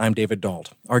Seen. I'm David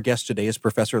Dault. Our guest today is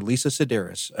Professor Lisa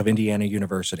Sideris of Indiana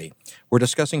University. We're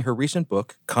discussing her recent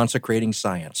book, Consecrating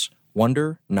Science: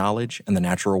 Wonder, Knowledge, and the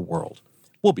Natural World.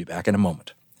 We'll be back in a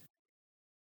moment.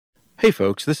 Hey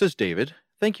folks, this is David.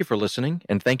 Thank you for listening,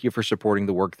 and thank you for supporting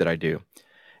the work that I do.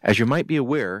 As you might be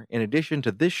aware, in addition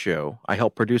to this show, I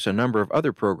help produce a number of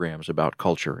other programs about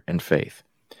culture and faith.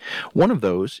 One of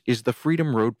those is the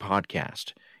Freedom Road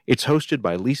Podcast. It's hosted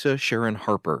by Lisa Sharon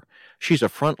Harper. She's a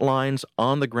frontlines,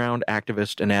 on-the-ground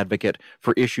activist and advocate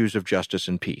for issues of justice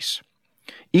and peace.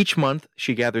 Each month,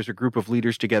 she gathers a group of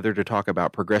leaders together to talk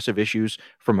about progressive issues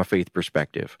from a faith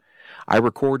perspective. I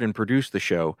record and produce the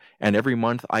show, and every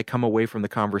month I come away from the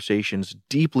conversations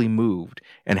deeply moved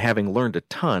and having learned a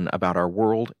ton about our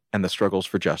world and the struggles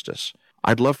for justice.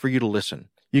 I'd love for you to listen.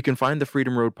 You can find the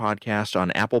Freedom Road podcast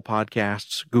on Apple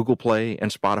Podcasts, Google Play,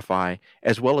 and Spotify,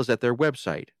 as well as at their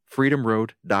website,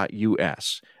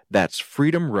 freedomroad.us. That's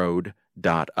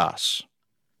freedomroad.us.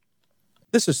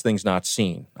 This is Things Not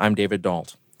Seen. I'm David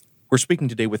Dault. We're speaking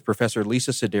today with Professor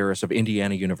Lisa Sideris of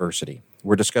Indiana University.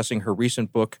 We're discussing her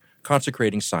recent book,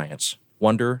 Consecrating Science,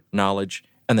 Wonder, Knowledge,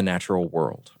 and the Natural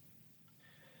World.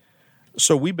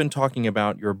 So we've been talking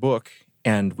about your book,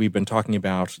 and we've been talking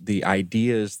about the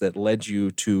ideas that led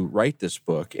you to write this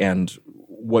book and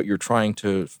what you're trying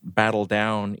to battle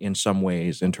down in some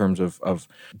ways in terms of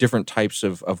different types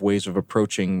of ways of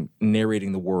approaching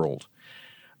narrating the world.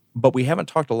 But we haven't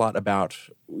talked a lot about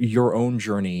your own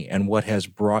journey and what has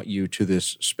brought you to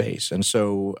this space. And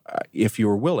so if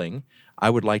you're willing, I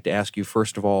would like to ask you,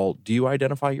 first of all, do you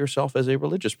identify yourself as a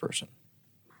religious person?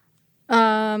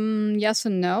 Yes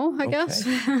and no, I guess.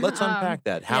 Let's unpack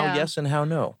that. How yes and how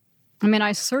no? I mean,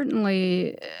 I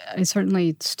certainly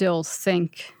still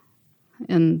think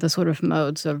in the sort of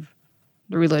modes of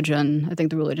the religion, I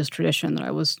think the religious tradition that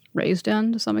I was raised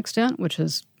in to some extent, which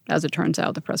is, as it turns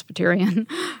out, the Presbyterian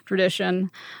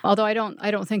tradition. Although I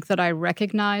don't think that I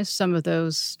recognize some of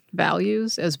those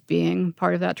values as being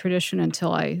part of that tradition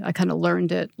until I kind of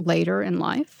learned it later in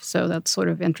life. So that's sort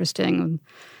of interesting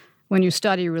when you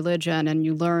study religion and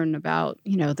you learn about,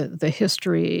 the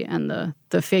history and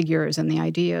the figures and the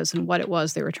ideas and what it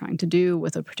was they were trying to do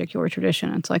with a particular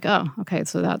tradition. It's like, oh, okay,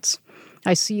 so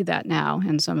I see that now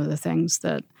in some of the things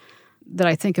that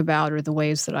I think about or the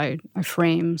ways that I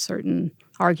frame certain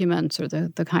arguments or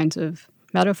the kinds of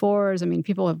metaphors. I mean,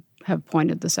 people have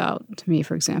pointed this out to me,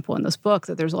 for example, in this book,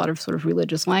 that there's a lot of sort of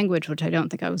religious language, which I don't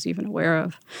think I was even aware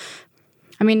of.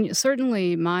 I mean,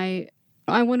 certainly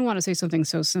I wouldn't want to say something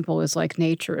so simple as like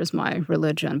nature is my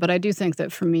religion, but I do think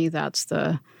that for me that's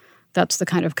the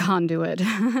kind of conduit.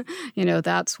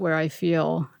 That's where I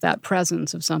feel that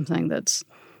presence of something that's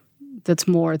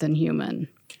more than human.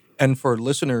 And for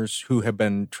listeners who have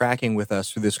been tracking with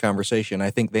us through this conversation,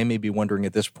 I think they may be wondering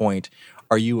at this point,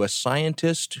 are you a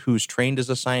scientist who's trained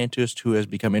as a scientist who has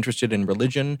become interested in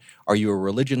religion? Are you a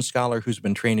religion scholar who's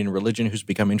been trained in religion who's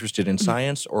become interested in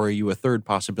science? Or are you a third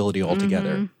possibility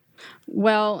altogether? Mm-hmm.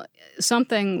 Well,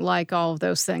 something like all of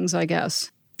those things, I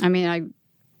guess. I mean, I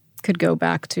could go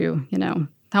back to,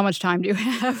 how much time do you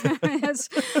have?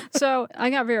 So I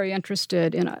got very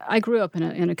interested I grew up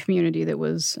in a community that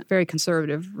was very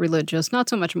conservative, religious, not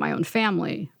so much my own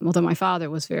family, although my father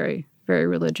was very, very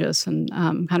religious and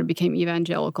kind of became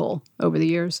evangelical over the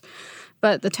years.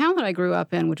 But the town that I grew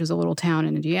up in, which is a little town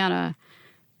in Indiana,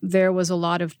 there was a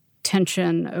lot of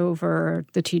tension over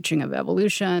the teaching of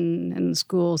evolution in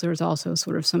schools. There was also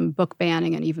sort of some book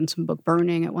banning and even some book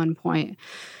burning at one point.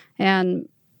 And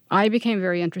I became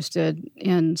very interested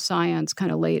in science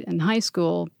kind of late in high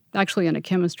school, actually in a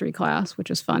chemistry class,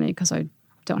 which is funny because I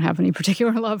don't have any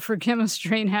particular love for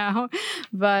chemistry now.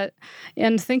 But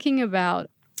in thinking about,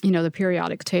 the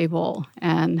periodic table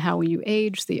and how you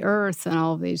age the earth and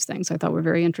all of these things I thought were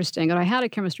very interesting. And I had a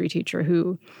chemistry teacher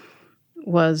who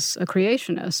was a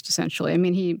creationist, essentially. I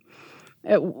mean, he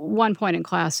at one point in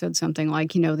class said something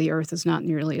like, the earth is not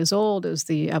nearly as old as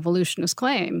the evolutionists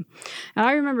claim. And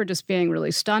I remember just being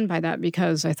really stunned by that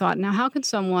because I thought, now how can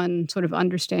someone sort of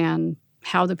understand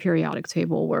how the periodic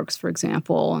table works, for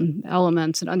example, and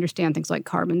elements and understand things like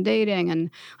carbon dating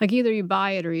and like either you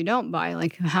buy it or you don't buy,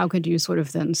 like how could you sort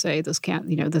of then say this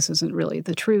this isn't really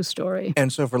the true story?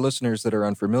 And so for listeners that are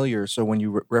unfamiliar, so when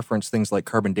you reference things like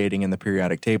carbon dating in the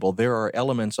periodic table, there are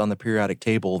elements on the periodic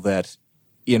table that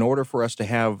in order for us to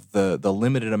have the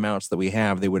limited amounts that we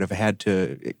have, they would have had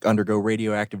to undergo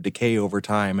radioactive decay over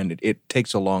time, and it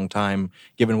takes a long time,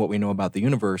 given what we know about the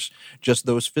universe. Just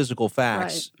those physical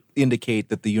facts indicate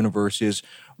that the universe is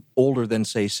older than,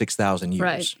 say, 6,000 years.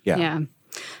 Right. Yeah.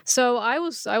 So I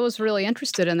was really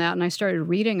interested in that, and I started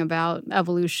reading about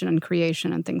evolution and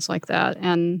creation and things like that.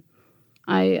 And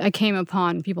I came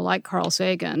upon people like Carl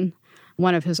Sagan,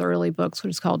 one of his early books, which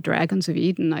is called Dragons of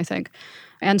Eden, I think,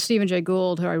 and Stephen Jay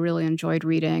Gould, who I really enjoyed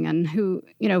reading, and who,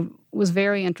 was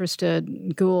very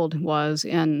interested, Gould was,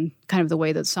 in kind of the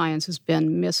way that science has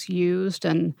been misused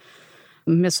and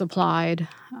misapplied,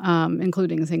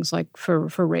 including things like for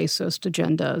racist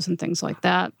agendas and things like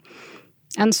that.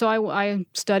 And so I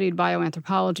studied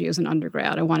bioanthropology as an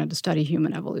undergrad. I wanted to study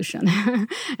human evolution.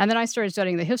 And then I started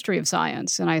studying the history of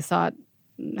science, and I thought,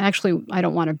 actually, I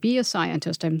don't want to be a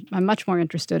scientist. I'm much more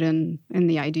interested in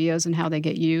the ideas and how they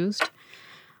get used.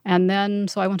 And then,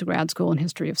 so I went to grad school in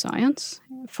history of science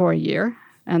for a year,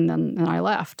 and I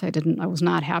left. I was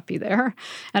not happy there.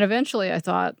 And eventually I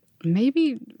thought,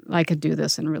 maybe I could do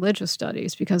this in religious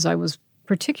studies, because I was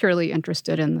particularly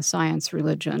interested in the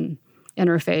science-religion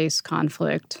interface,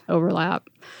 conflict, overlap.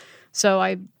 So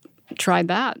I tried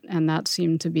that, and that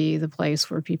seemed to be the place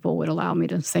where people would allow me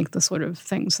to think the sort of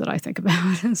things that I think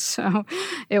about. And so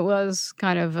it was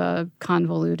kind of a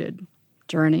convoluted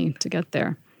journey to get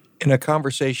there. In a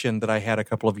conversation that I had a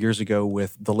couple of years ago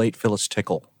with the late Phyllis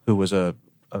Tickle, who was a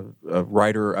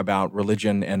writer about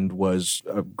religion and was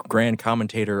a grand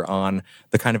commentator on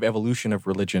the kind of evolution of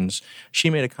religions, she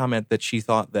made a comment that she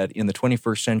thought that in the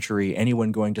 21st century,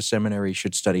 anyone going to seminary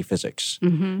should study physics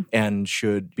and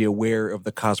should be aware of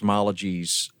the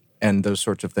cosmologies and those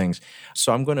sorts of things.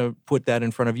 So I'm going to put that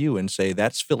in front of you and say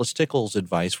that's Phyllis Tickle's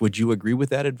advice. Would you agree with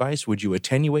that advice? Would you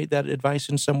attenuate that advice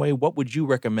in some way? What would you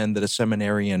recommend that a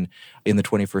seminarian in the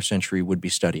 21st century would be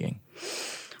studying?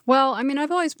 Well, I mean,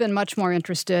 I've always been much more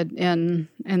interested in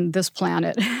this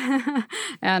planet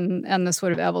and the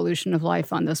sort of evolution of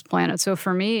life on this planet. So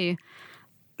for me,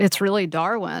 it's really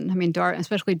Darwin. I mean,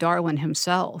 especially Darwin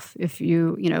himself. If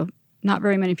not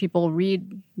very many people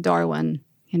read Darwin,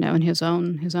 in his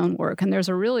own work. And there's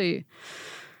a really,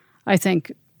 I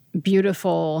think,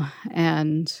 beautiful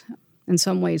and in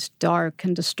some ways dark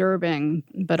and disturbing,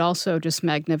 but also just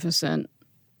magnificent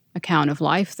account of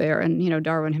life there. And,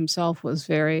 Darwin himself was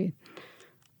very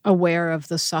aware of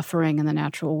the suffering in the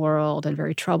natural world and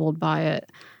very troubled by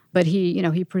it. But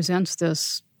he presents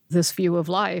this view of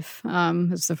life,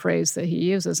 is the phrase that he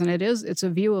uses. And it's a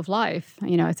view of life.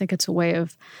 I think it's a way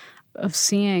of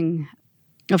seeing,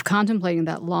 of contemplating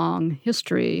that long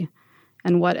history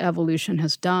and what evolution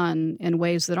has done in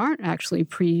ways that aren't actually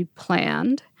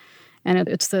pre-planned. And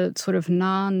it's the sort of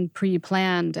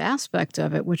non-pre-planned aspect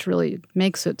of it which really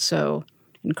makes it so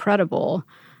incredible.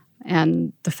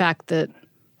 And the fact that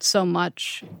so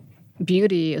much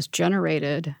beauty is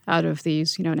generated out of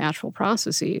these, natural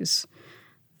processes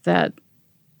that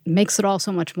makes it all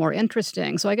so much more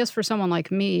interesting. So I guess for someone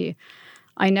like me,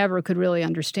 I never could really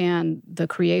understand the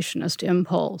creationist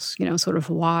impulse, sort of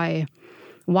why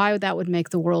that would make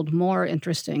the world more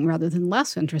interesting rather than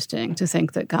less interesting, to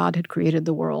think that God had created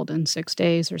the world in 6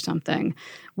 days or something.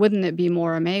 Wouldn't it be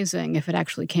more amazing if it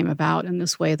actually came about in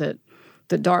this way that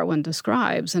Darwin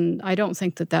describes? And I don't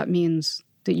think that means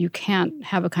that you can't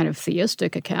have a kind of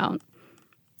theistic account.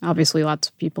 Obviously, lots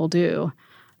of people do.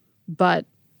 But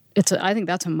I think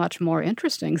that's a much more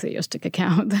interesting theistic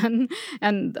account and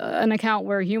an account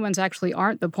where humans actually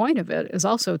aren't the point of it is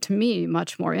also, to me,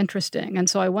 much more interesting. And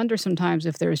so I wonder sometimes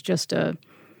if there's just a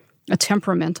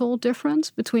temperamental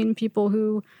difference between people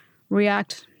who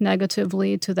react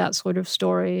negatively to that sort of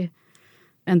story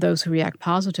and those who react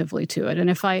positively to it. And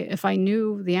if I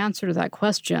knew the answer to that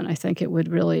question, I think it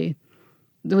would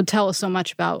tell us so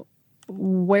much about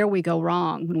where we go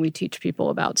wrong when we teach people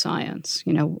about science,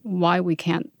 why we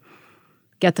can't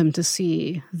get them to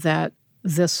see that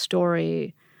this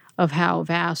story of how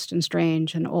vast and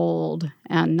strange and old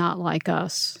and not like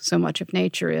us so much of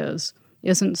nature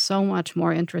isn't so much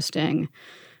more interesting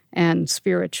and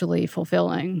spiritually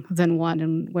fulfilling than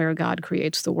one where God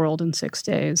creates the world in 6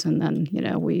 days and then,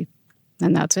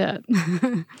 and that's it.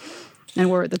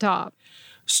 And we're at the top.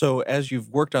 So as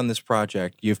you've worked on this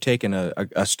project, you've taken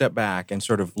a step back and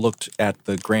sort of looked at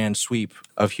the grand sweep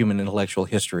of human intellectual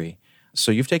history. So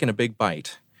you've taken a big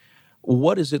bite.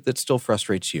 What is it that still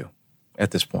frustrates you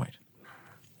at this point?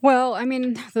 Well, I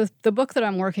mean, the book that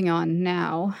I'm working on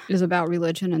now is about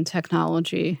religion and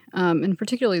technology, and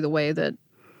particularly the way that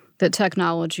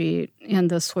technology in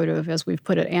this sort of, as we've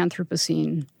put it,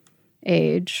 Anthropocene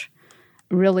age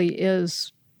really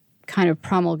is kind of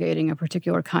promulgating a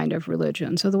particular kind of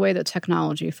religion. So the way that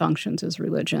technology functions is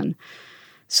religion.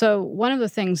 So one of the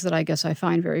things that I guess I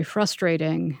find very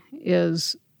frustrating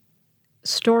is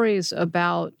stories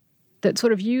about that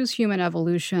sort of use human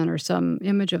evolution or some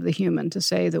image of the human to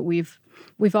say that we've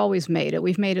always made it.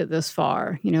 We've made it this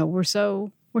far. We're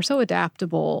so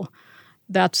adaptable.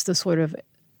 That's the sort of,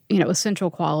 essential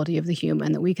quality of the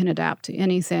human, that we can adapt to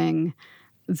anything,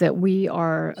 that we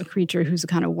are a creature who's a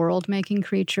kind of world-making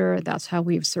creature. That's how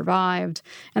we've survived.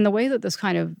 And the way that this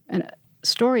kind of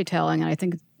storytelling, and I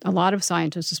think a lot of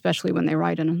scientists, especially when they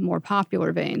write in a more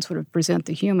popular vein, sort of present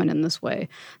the human in this way,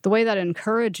 the way that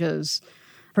encourages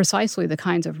precisely the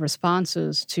kinds of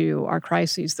responses to our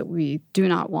crises that we do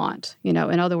not want. In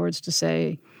other words, to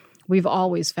say, we've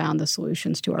always found the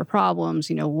solutions to our problems.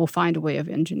 We'll find a way of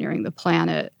engineering the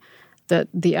planet that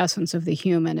the essence of the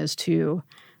human is to,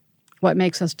 what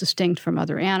makes us distinct from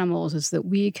other animals is that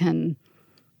we can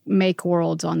make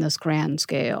worlds on this grand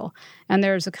scale. And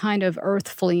there's a kind of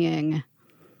earth-fleeing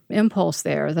impulse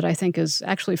there that I think is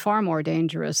actually far more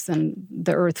dangerous than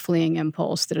the earth-fleeing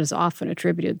impulse that is often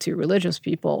attributed to religious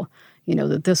people,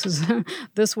 that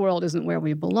this world isn't where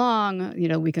we belong,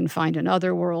 we can find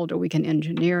another world or we can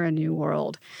engineer a new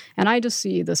world. And I just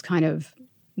see this kind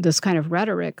of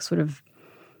rhetoric sort of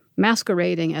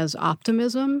masquerading as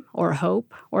optimism or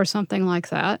hope or something like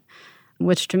that,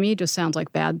 which to me just sounds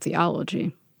like bad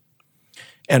theology.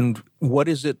 And what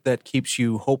is it that keeps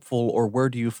you hopeful, or where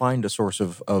do you find a source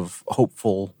of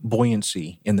hopeful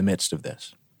buoyancy in the midst of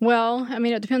this? Well,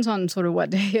 it depends on sort of what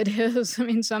day it is.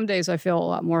 Some days I feel a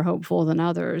lot more hopeful than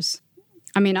others.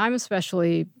 I'm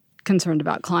especially concerned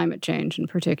about climate change in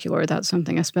particular. That's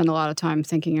something I spend a lot of time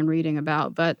thinking and reading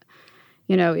about. But,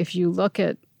 if you look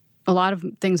at a lot of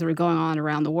things that are going on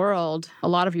around the world, a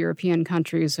lot of European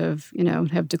countries have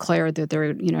declared that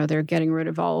they're getting rid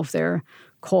of all of their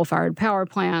coal-fired power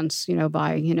plants,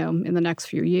 by, in the next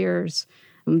few years.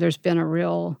 There's been a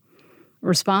real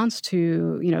response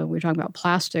to, we were talking about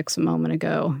plastics a moment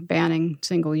ago, banning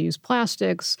single-use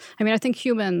plastics. I think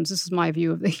humans, this is my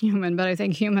view of the human, but I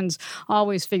think humans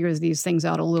always figure these things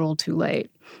out a little too late.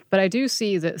 But I do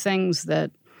see that things that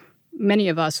many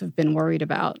of us have been worried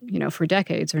about, for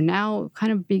decades are now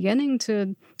kind of beginning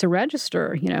to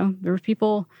register. There are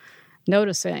people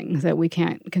noticing that we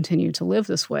can't continue to live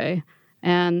this way.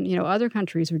 And, other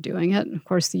countries are doing it. Of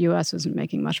course, the U.S. isn't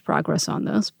making much progress on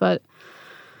this. But,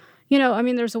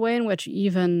 there's a way in which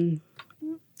even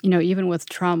with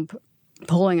Trump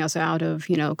pulling us out of,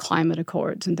 climate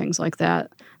accords and things like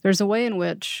that, there's a way in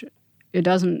which it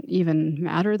doesn't even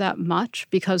matter that much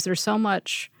because there's so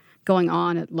much going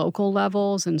on at local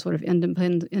levels and sort of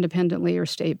independently or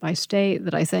state by state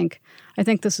that I think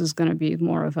this is going to be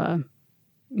more of a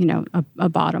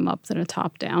bottom up than a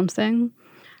top down thing.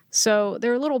 So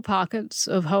there are little pockets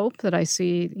of hope that I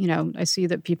see. I see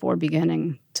that people are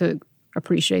beginning to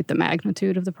appreciate the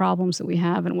magnitude of the problems that we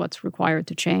have and what's required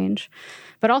to change.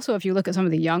 But also, if you look at some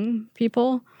of the young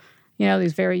people,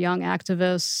 these very young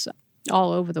activists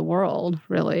all over the world,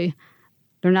 really,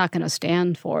 they're not going to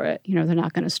stand for it. They're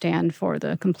not going to stand for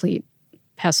the complete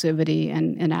passivity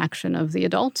and inaction of the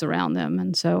adults around them.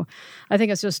 And so I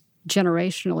think it's just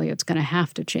generationally, it's going to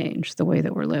have to change the way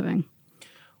that we're living.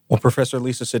 Well, Professor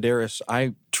Lisa Sedaris,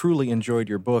 I truly enjoyed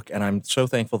your book, and I'm so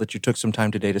thankful that you took some time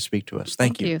today to speak to us.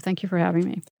 Thank you. Thank you for having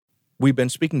me. We've been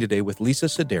speaking today with Lisa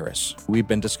Sedaris. We've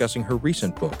been discussing her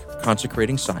recent book,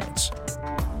 Consecrating Science.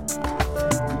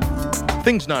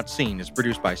 Things Not Seen is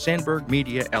produced by Sandberg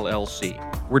Media, LLC.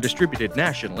 We're distributed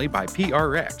nationally by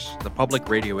PRX, the Public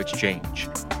Radio Exchange.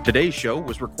 Today's show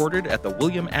was recorded at the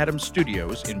William Adams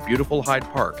Studios in beautiful Hyde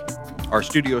Park. Our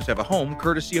studios have a home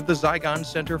courtesy of the Zygon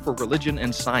Center for Religion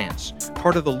and Science,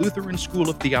 part of the Lutheran School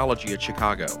of Theology at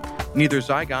Chicago. Neither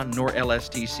Zygon nor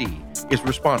LSTC is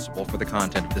responsible for the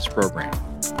content of this program.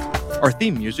 Our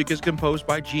theme music is composed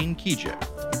by Gene Kija.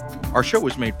 Our show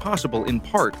is made possible in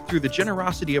part through the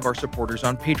generosity of our supporters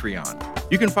on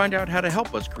Patreon. You can find out how to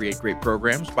help us create great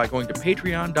programs by going to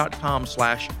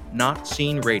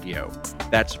patreon.com/notseenradio.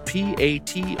 That's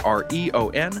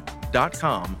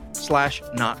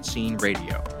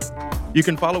patreon.com/notseenradio. You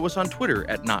can follow us on Twitter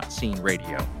at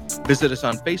notseenradio. Visit us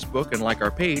on Facebook and like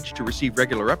our page to receive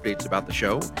regular updates about the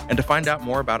show and to find out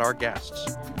more about our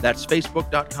guests. That's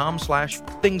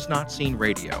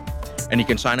facebook.com/thingsnotseenradio. And you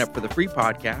can sign up for the free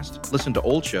podcast, listen to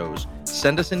old shows,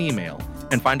 send us an email,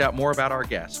 and find out more about our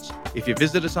guests if you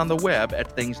visit us on the web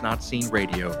at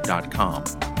thingsnotseenradio.com.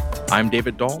 I'm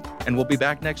David Dault, and we'll be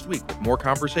back next week with more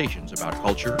conversations about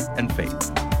culture and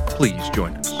faith. Please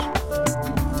join us.